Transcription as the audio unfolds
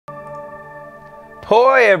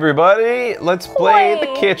Ahoy, everybody! Let's play Ahoy.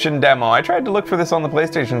 the kitchen demo. I tried to look for this on the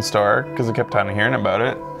PlayStation Store because I kept on hearing about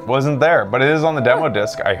it. Wasn't there, but it is on the demo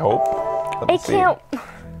disc, I hope. Let's see.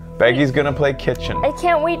 Beggy's gonna play kitchen. I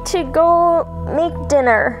can't wait to go make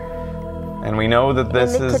dinner. And we know that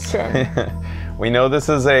this in the is... kitchen. We know this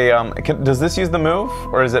is a... does this use the move,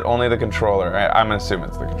 or is it only the controller? I'm gonna assume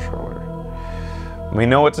it's the controller. We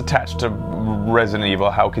know it's attached to Resident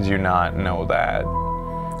Evil. How could you not know that?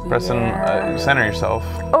 Press and center yourself.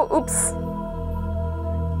 Oh, oops.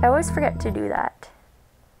 I always forget to do that.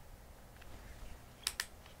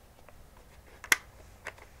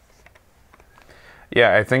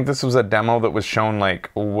 Yeah, I think this was a demo that was shown like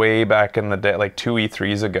way back in the day, like 2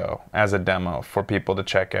 E3s ago, as a demo for people to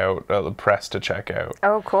check out, the press to check out.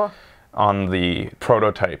 Oh, cool. On the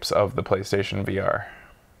prototypes of the PlayStation VR.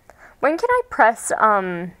 When can I press,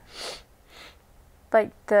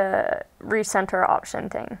 like the recenter option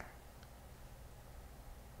thing?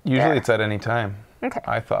 Usually there. It's at any time. Okay.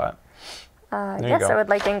 I thought. Yes, I would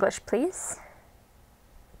like English, please.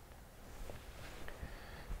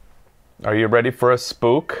 Are you ready for a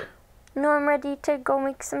spook? No, I'm ready to go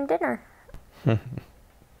make some dinner.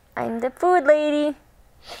 I'm the food lady.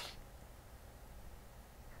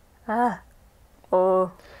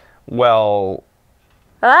 Oh. Well,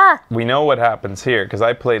 we know what happens here, because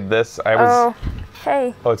I played this.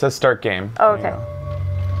 Hey. Oh, it says start game. Oh, okay.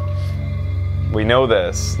 We know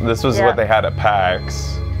this. This was what they had at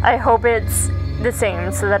PAX. I hope it's the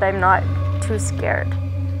same so that I'm not too scared.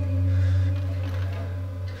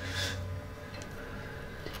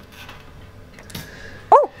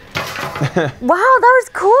 Oh! Wow, that was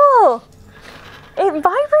cool! It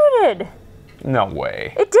vibrated! No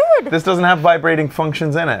way. It did! This doesn't have vibrating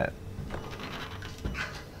functions in it.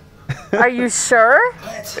 Are you sure?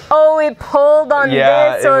 Oh, it pulled on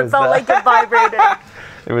this, so it felt like it vibrated.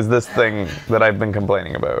 It was this thing that I've been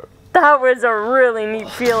complaining about. That was a really neat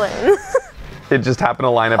feeling. It just happened to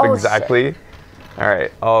line up exactly. Shit. All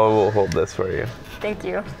right, we'll hold this for you. Thank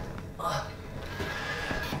you.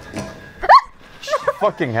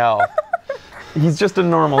 Fucking hell. He's just a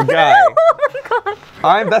normal guy. Oh my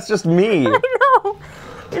god. That's just me. I know.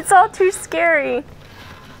 It's all too scary.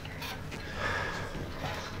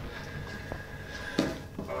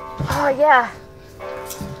 Oh, yeah.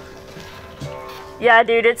 Yeah,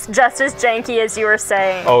 dude, it's just as janky as you were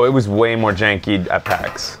saying. Oh, it was way more janky at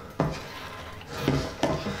PAX.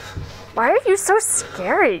 Why are you so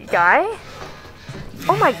scary, guy?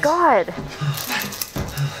 Oh my god.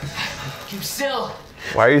 Keep still.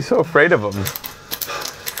 Why are you so afraid of him?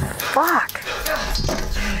 Fuck.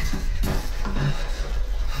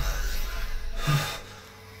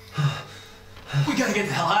 We gotta get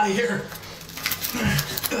the hell out of here.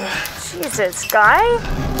 Jesus, guy?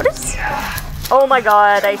 What is... Oh my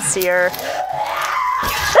god, I see her.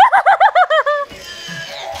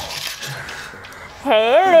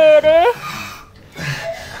 Hey, lady.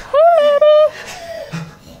 Hey, lady.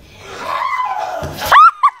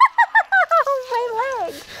 My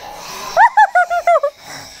leg.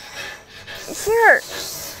 Here.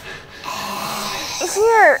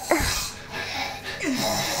 Here.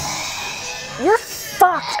 You're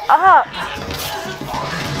fucked up.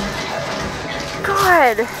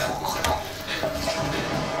 God.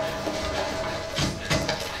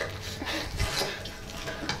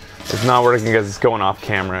 It's not working because it's going off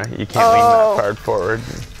camera. You can't lean that far forward.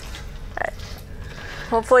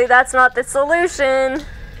 Hopefully that's not the solution.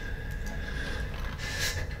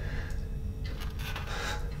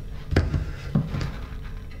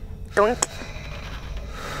 Doink.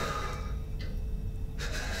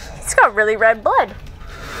 He's got really red blood.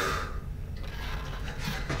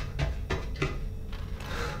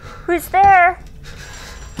 Who's there?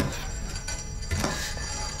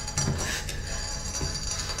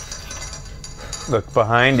 Look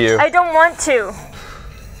behind you. I don't want to.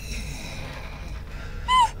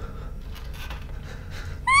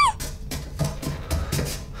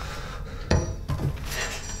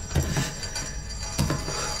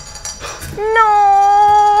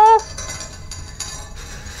 No.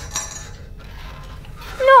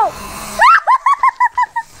 No.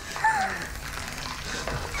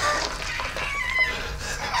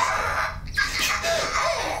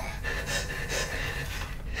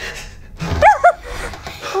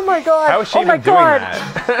 Oh my god. How is she even doing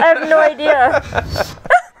that? I have no idea.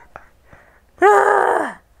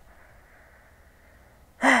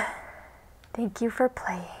 Thank you for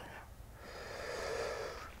playing.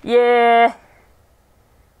 Yeah.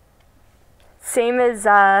 Same as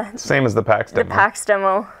the PAX demo. The PAX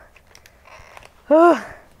demo.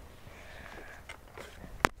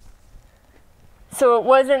 So it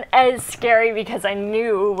wasn't as scary because I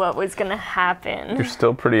knew what was gonna happen. You're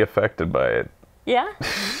still pretty affected by it. Yeah?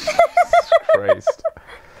 Christ.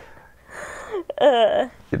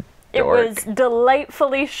 It was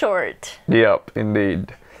delightfully short. Yep,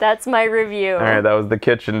 indeed. That's my review. All right, that was the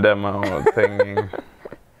kitchen demo thing.